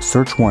motto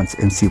search once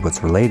and see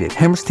what's related.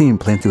 Hammer's team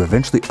planned to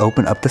eventually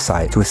open up the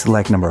site to a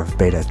select number of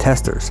beta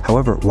testers.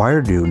 However,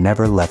 Wiredo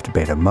never left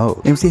beta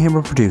mode. MC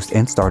Hammer produced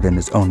and starred in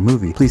his own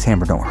movie, Please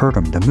Hammer Don't Hurt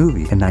Him, the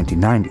movie, in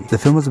 1990. The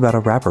film was about a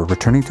rapper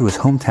returning to his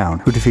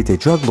hometown who defeats a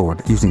drug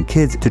lord using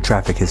kids to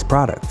traffic his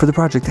product. For the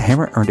project,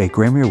 Hammer earned a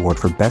Grammy Award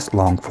for Best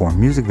Long-Form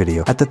Music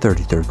Video at the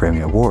 33rd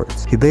Grammy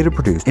Awards. He later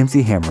produced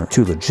MC Hammer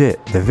Too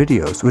Legit, the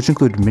videos, which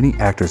included many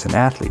actors and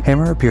athletes.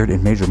 Hammer appeared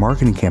in major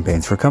marketing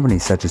campaigns for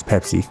companies such as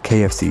Pepsi,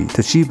 KFC,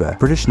 Toshiba,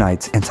 British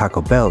Knights, and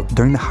Taco Bell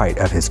during the height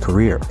of his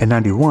career. In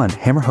 '91,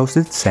 Hammer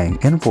hosted, sang,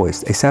 and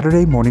voiced a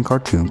Saturday morning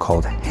cartoon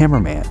called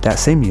Hammerman. That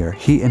same year,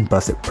 he and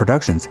Busset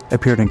Productions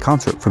appeared in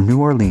concert from New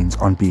Orleans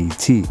on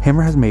BET.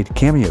 Hammer has made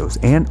cameos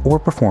and or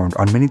performed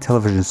on many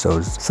television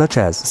shows such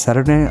as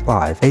Saturday Night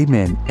Live,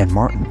 Amen, and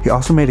Martin. He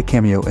also made a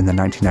cameo in the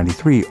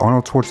 1993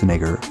 Arnold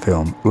Schwarzenegger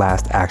film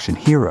Last Action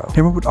Hero.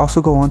 Hammer would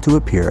also go on to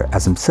appear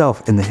as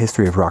himself in The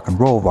History of Rock and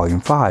Roll Volume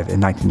 5 in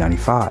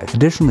 1995.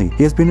 Additionally,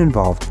 he has been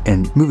involved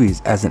in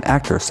movies as an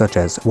actor such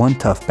as One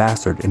Tough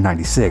Bastard in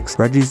 '96,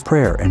 Reggie's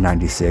Prayer in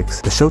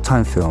 '96, the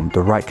Showtime film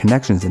The Right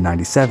Connections in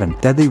 '97,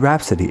 Deadly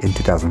Rhapsody in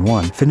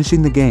 2001,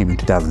 Finishing the Game in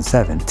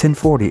 2007,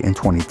 1040 in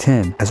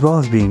 2010, as well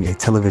as being a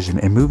television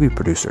and movie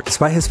producer.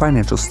 Despite his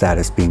financial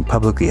status being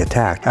publicly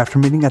attacked, after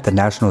meeting at the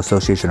National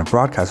Association of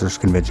Broadcasters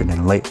convention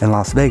in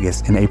Las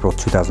Vegas in April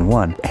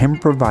 2001, Hammer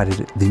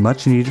provided the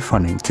much-needed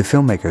funding to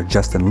filmmaker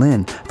Justin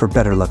Lin for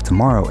Better Luck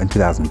Tomorrow in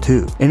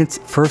 2002. In its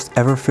first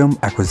ever film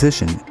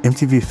acquisition,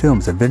 MTV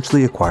Films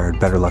eventually acquired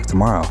Better Luck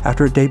Tomorrow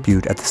after it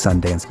debuted at the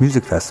Sundance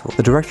Music Festival.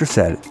 The director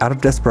said, "Out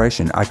of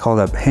desperation, I called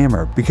up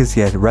Hammer because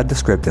he had read the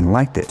script and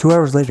liked it. 2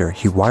 hours later,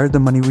 he wired the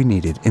money we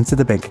needed into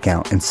the bank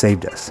account and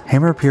saved us."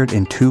 Hammer appeared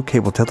in 2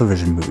 cable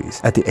television movies.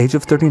 At the age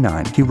of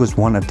 39, he was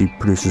one of the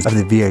producers of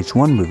the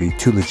VH1 movie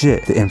Too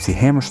Legit, the MC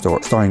Hammer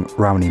story, starring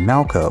Romany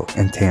Malco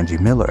and Tangi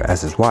Miller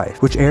as his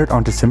wife, which aired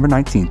on December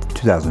 19,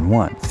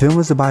 2001. The film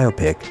is a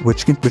biopic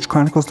which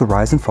chronicles the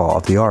rise and fall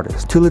of the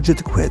artist. Too Legit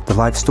to Quit, the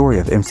life story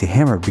of MC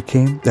Hammer,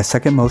 became the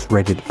second most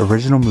rated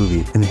original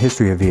movie in the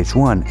history of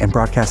VH1 and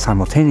broadcast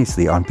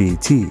simultaneously on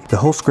BET. "The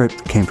whole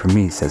script came from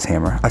me," says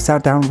Hammer. "I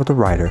sat down with the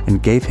writer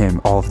and gave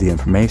him all of the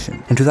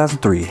information." In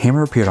 2003,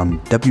 Hammer appeared on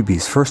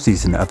WB's first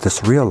season of The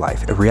Surreal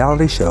Life, a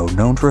reality show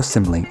known for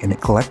assembling an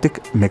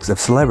eclectic mix of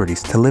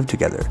celebrities to live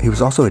together. He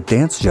was also a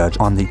dance judge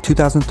on the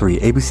 2003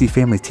 ABC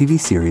Family TV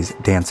series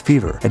Dance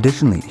Fever.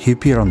 Additionally, he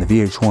appeared on the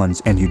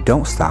VH1's And You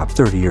Don't Stop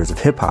 30 Years of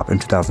Hip Hop in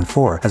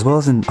 2004, as well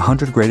as in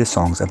 100 Greatest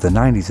Songs of the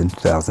 90s in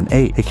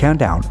 2008, a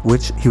countdown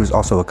which he was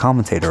also a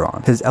commentator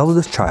on. His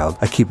eldest child,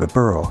 Akiba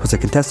Burrow, was a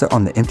contestant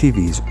on the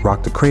MTV's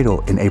Rock the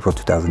Cradle in April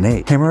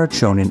 2008. Hammer had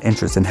shown an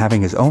interest in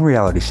having his own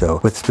reality show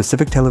with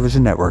specific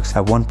television networks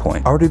at one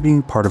point. Already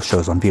being part of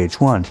shows on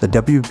VH1, the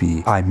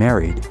WB, I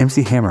Married,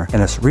 MC Hammer,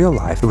 and A Surreal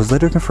Life, it was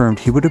later confirmed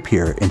he would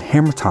appear in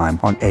Hammer Time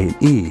on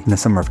A&E in the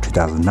summer of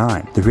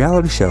 2009. The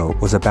reality show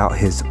was about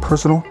his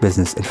personal,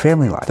 business, and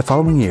family life. The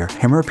following year,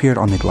 Hammer appeared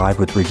on the Live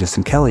with Regis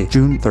and Kelly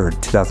June 3,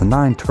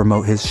 2009 to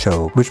promote his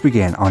show, which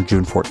began on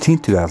June 14,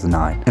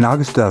 2009. In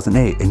August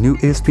 2008, a new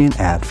ESPN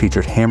ad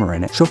featured Hammer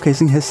in it,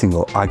 showcasing his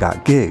single I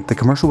Got Gig. The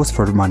commercial was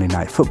for Monday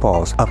Night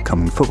Football's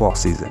upcoming football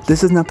season.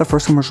 This is not the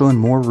first commercial in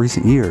more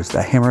recent years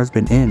that Hammer has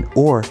been in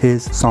or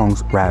his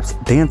songs, raps,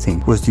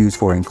 dancing was used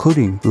for,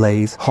 including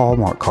Lay's,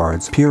 Hallmark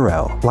Cards,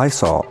 Purell,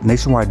 Lysol,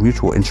 Nationwide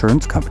Mutual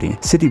Insurance Company,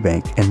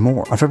 Citibank, and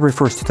more. On February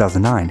 1,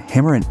 2009,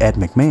 Hammer and Ed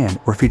McMahon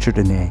were featured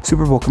in a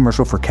Super Bowl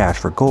commercial for Cash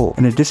for Gold.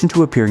 In addition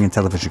to appearing in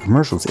television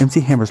commercials, MC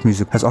Hammer's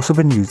music has also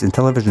been used in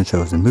television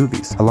shows and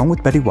movies. Along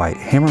with Betty White,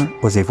 Hammer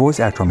was a voice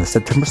actor on the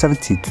September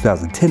 17,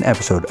 2010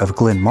 episode of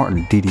Glenn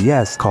Martin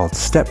DDS called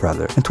Step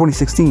Brother. In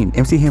 2016,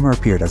 MC Hammer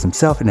appeared as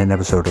himself in an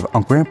episode of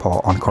Uncle Grandpa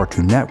on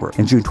Cartoon Network.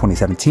 In June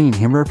 2017,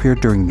 Hammer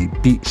appeared during the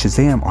Beat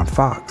Shazam on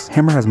Fox.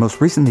 Hammer has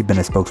most recently been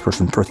a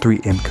spokesperson for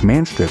 3M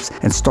Command Strips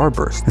and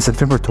Starburst. In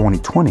September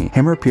 2020,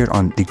 Hammer appeared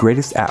on the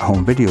Greatest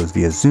At-Home videos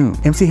via Zoom.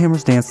 MC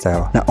Hammer's dance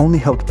style not only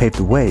helped pave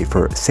the way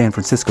for San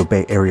Francisco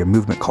Bay Area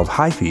movement called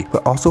Hyphy,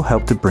 but also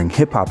helped to bring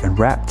hip-hop and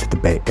rap to the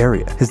Bay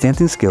Area. His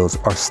dancing skills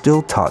are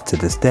still taught to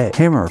this day.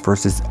 Hammer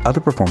versus other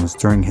performers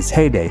during his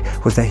heyday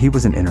was that he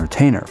was an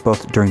entertainer,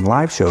 both during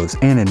live shows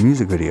and in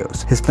music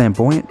videos. His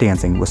flamboyant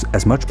dancing was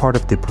as much part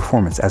of the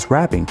performance as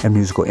rapping and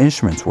musical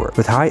instruments were.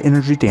 With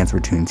high-energy dance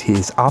routines, he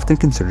is often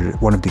considered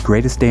one of the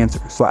greatest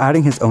dancers. While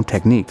adding his own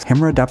techniques,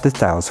 Hammer adopted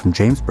styles from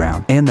James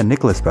Brown and the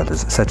Nicholas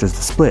Brothers, such as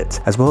the Splits,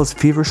 as well as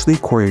feverishly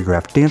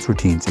choreographed dance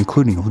routines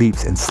including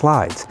leaps and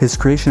slides. His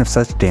creation of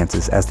such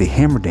dances as the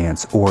Hammer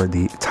Dance or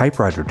the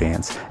Typewriter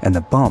Dance and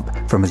the Bump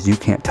from his You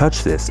Can't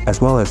Touch This,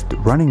 as well as the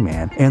Running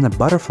Man and the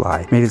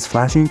Butterfly, made his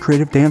flashy and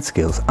creative dance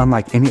skills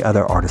unlike any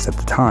other artist at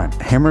the time.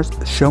 Hammer's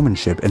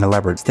showmanship and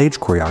elaborate stage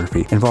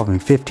choreography involving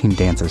 15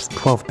 dancers,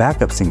 12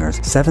 backup singers,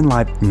 7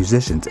 live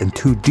musicians, and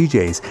 2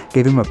 DJs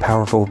gave him a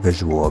powerful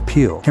visual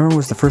appeal. Hammer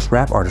was the first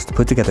rap artist to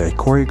put together a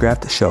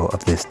choreographed show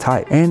of this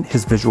type, and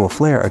his visual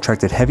flair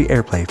attracted heavy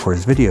airplay for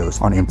his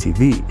videos on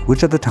MTV,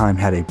 which at the time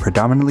had a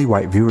predominantly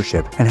white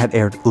viewership and had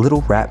aired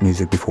little rap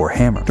music before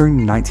Hammer. During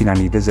the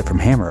 1990 visit from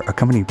Hammer,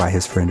 accompanied by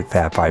his friend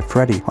Fab Five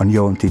Freddy on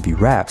Yo MTV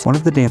Raps, one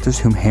of the dancers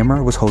whom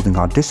Hammer was holding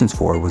auditions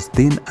for was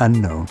then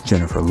unknown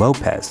Jennifer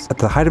Lopez. At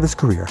the height of his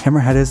career, Hammer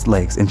had his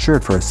legs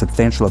insured for a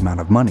substantial amount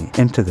of money,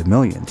 into the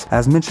millions.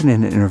 As mentioned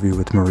in an interview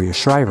with Maria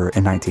Shriver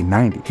in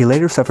 1990, he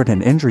later suffered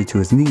an injury to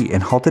his knee and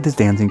and halted his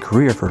dancing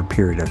career for a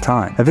period of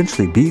time.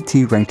 Eventually, BET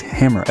ranked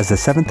Hammer as the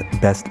 7th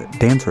best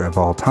dancer of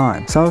all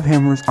time. Some of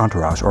Hammer's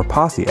entourage, or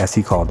posse as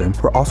he called them,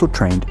 were also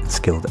trained and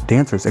skilled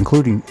dancers,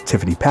 including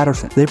Tiffany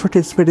Patterson. They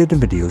participated in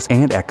videos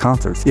and at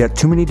concerts, yet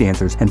too many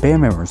dancers and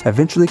band members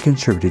eventually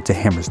contributed to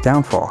Hammer's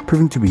downfall,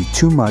 proving to be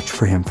too much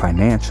for him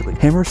financially.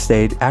 Hammer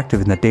stayed active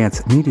in the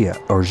dance media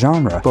or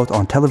genre, both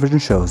on television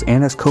shows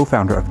and as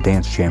co-founder of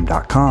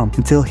DanceJam.com,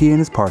 until he and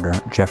his partner,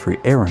 Jeffrey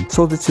Aaron,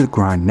 sold it to the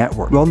Grind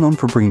Network. Well known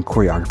for bringing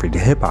choreography to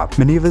hip-hop,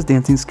 many of his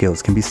dancing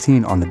skills can be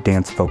seen on the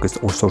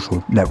dance-focused or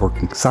social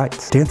networking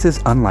sites. Dance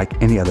is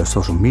unlike any other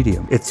social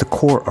medium. It's the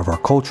core of our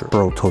culture,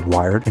 Burrow told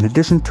Wired. In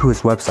addition to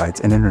his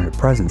websites and internet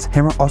presence,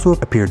 Hammer also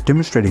appeared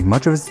demonstrating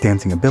much of his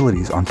dancing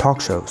abilities on talk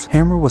shows.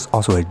 Hammer was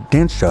also a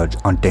dance judge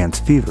on Dance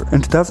Fever.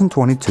 In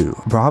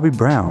 2022, Bobby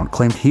Brown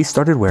claimed he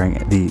started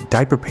wearing the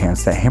diaper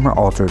pants that Hammer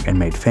altered and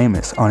made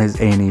famous on his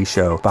A&E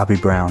show Bobby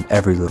Brown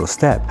Every Little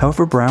Step.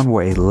 However, Brown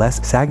wore a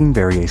less sagging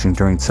variation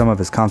during some of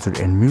his concert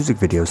and music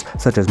videos,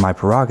 such as My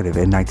Prerogative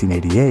in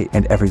 1988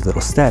 and Every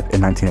Little Step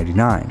in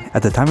 1989.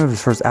 At the time of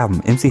his first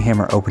album, MC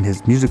Hammer opened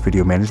his music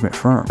video management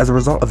firm. As a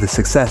result of the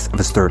success of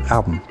his third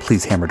album,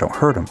 Please Hammer Don't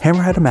Hurt Him,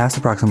 Hammer had amassed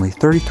approximately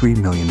 $33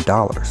 million.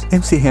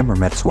 MC Hammer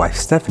met his wife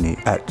Stephanie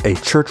at a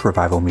church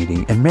revival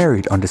meeting and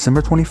married on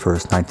December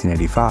 21st,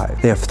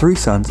 1985. They have 3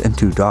 sons and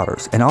 2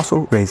 daughters, and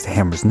also raised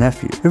Hammer's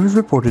nephew. It was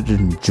reported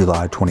in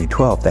July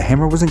 2012 that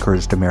Hammer was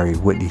encouraged to marry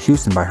Whitney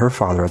Houston by her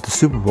father at the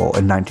Super Bowl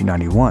in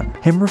 1991.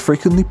 Hammer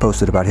frequently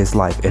posted about his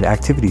life and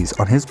activities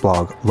on his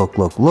blog Look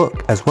Look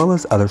Look, as well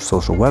as other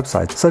social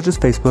websites such as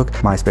Facebook,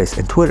 MySpace,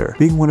 and Twitter,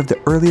 being one of the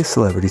earliest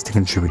celebrities to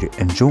contribute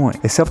and join.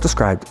 A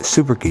self-described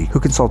super geek who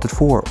consulted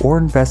for or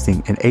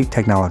investing in 8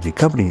 technology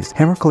companies,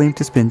 Hammer claimed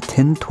to spend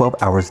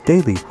 10-12 hours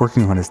daily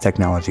working on his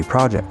technology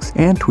projects,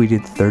 and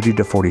tweeted 30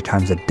 to 40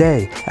 times a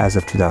day as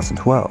of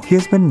 2012. He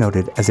has been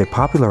noted as a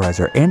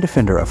popularizer and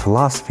defender of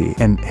philosophy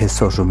in his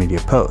social media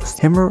posts.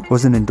 Hammer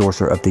was an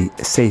endorser of the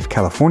Safe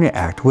California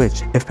Act,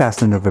 which, if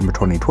passed in November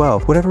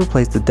 2012, would have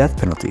replaced the death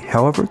penalty.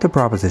 However, the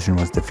proposition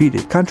was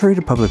defeated. Contrary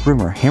to public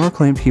rumor, Hammer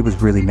claimed he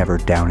was really never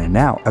down and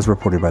out, as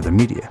reported by the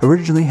media,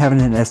 originally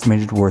having an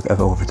estimated worth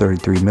of over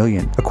 $33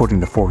 million, according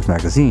to Forbes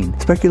magazine.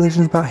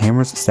 Speculations about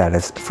Hammer's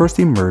status first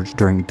emerged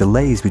during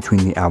delays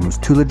between the albums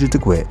Too Legit to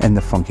Quit and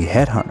The Funky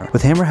Headhunter,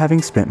 with Hammer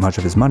having spent much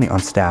of his money on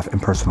staff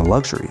and personal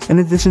luxuries. In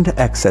addition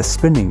to excess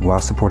spending while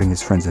supporting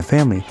his friends and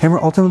family, Hammer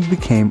ultimately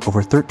became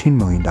over $13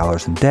 million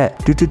in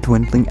debt due to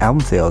dwindling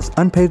album sales,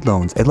 unpaid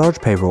loans, a large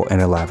payroll,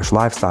 and a lavish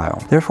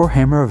lifestyle. Therefore,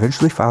 Hammer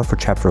eventually filed for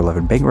Chapter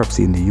 11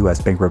 bankruptcy in the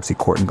U.S. Bankruptcy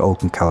Court in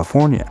Oakland,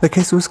 California. The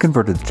case was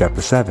converted to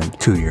Chapter 7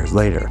 2 years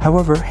later.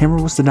 However,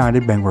 Hammer was denied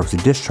a bankruptcy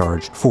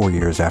discharge 4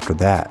 years after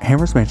that.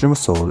 Hammer's mansion was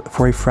sold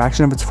for a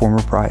fraction of its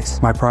former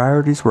price. My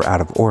priorities were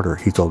out of order,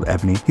 he told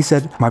Ebony. He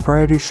said, my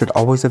priorities should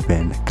always have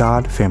been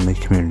God, family,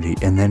 community,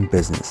 and then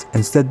business.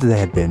 Instead, they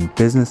had been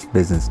business,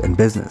 business, and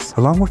business.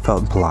 Along with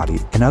Felton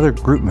Pilati and other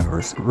group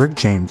members, Rick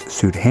James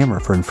sued Hammer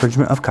for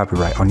infringement of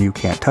copyright on You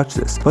Can't Touch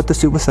This, but the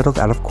suit was settled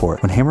out of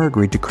court when Hammer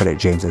agreed to credit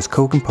James as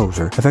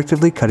co-composer,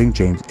 effectively cutting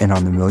James in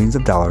on the millions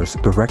of dollars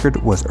the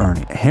record was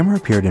earning. Hammer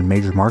appeared in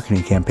major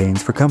marketing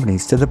campaigns for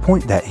companies to the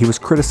point that he was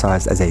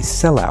criticized as a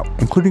sellout,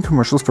 including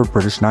commercials for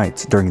British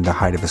Knights during the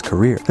height of his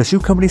career. The shoe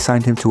company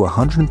signed him to a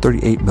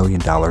 $138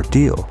 million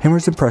deal.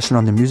 Hammer's impression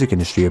on the music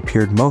industry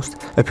appeared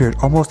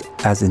almost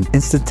as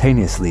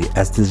instantaneously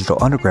as Digital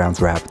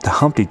Underground's rap The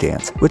Humpty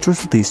Dance, which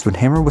was released when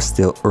Hammer was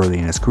still early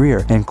in his career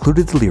and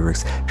included the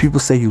lyrics, "People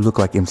say you look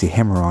like MC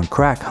Hammer on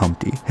crack,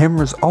 Humpty."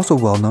 Hammer is also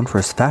well known for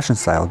his fashion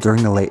style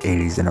during the late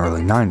 80s and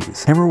early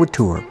 90s. Hammer would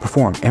tour,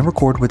 perform, and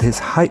record with his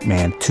hype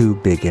man 2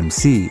 Big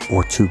MC,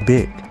 or 2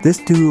 Big. This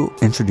duo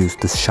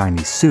introduced the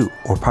shiny suit,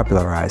 or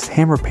popularized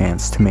Hammer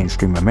pants to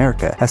mainstream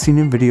America, as seen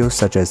in videos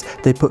such as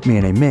They Put Me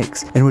in a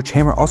Mix, in which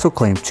Hammer also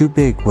claimed 2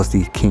 Big was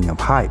the king of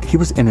hype. He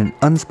was in an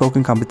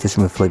unspoken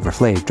competition with Flavor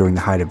Flav during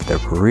the height of their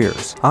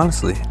careers.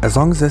 Honestly, as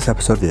long as this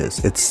episode is,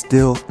 it's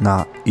still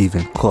not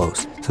even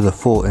close to the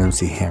full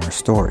MC Hammer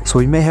story, so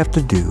we may have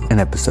to do an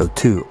episode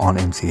 2 on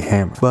MC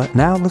Hammer. But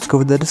now let's go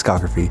over the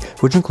discography,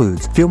 which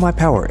includes Feel My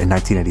Power in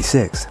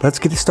 1986, Let's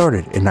Get It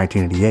Started in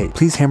 1988,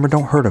 Please Hammer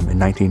Don't Hurt Him in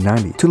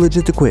 1990, Too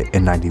Legit to Quit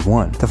in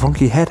 91, The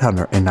Funky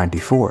Headhunter in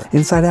 94,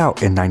 Inside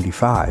Out in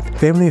 95,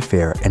 Family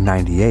Affair in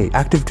 98,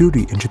 Active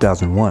Duty in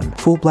 2001,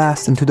 Full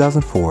Blast in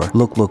 2004,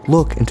 Look Look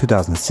Look in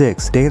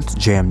 2006, Dance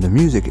Jam the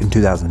Music in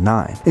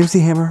 2009. MC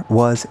Hammer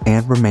was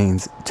and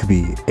remains to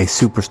be a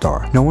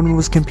superstar. No one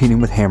was competing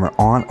with Hammer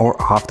on or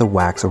off the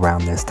wax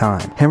around this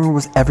time. Hammer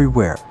was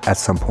everywhere at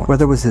some point.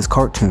 Whether it was his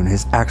cartoon,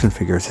 his action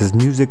figures, his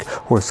music,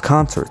 or his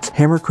concerts,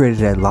 Hammer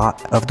created a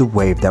lot of the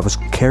wave that was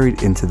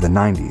carried into the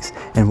 90s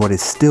and what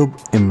is still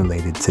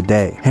emulated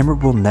today. Hammer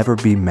will never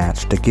be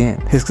matched again.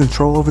 His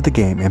control over the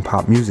game and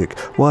pop music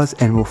was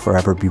and will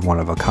forever be one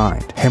of a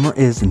kind. Hammer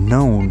is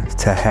known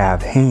to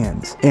have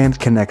hands and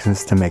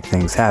connections to make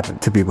things happen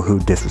to people who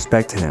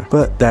disrespected him,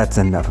 but that's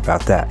enough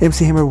about that.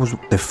 MC Hammer was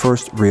the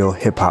first real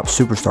hip-hop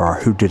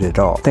superstar who did it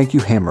all. Thank you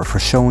you, Hammer, for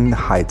showing the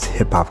heights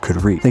hip-hop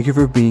could reach. Thank you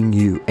for being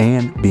you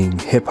and being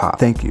hip-hop.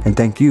 Thank you. And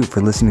thank you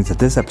for listening to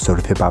this episode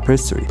of Hip Hop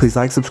History. Please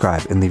like,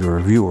 subscribe, and leave a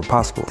review where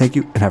possible. Thank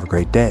you, and have a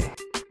great day.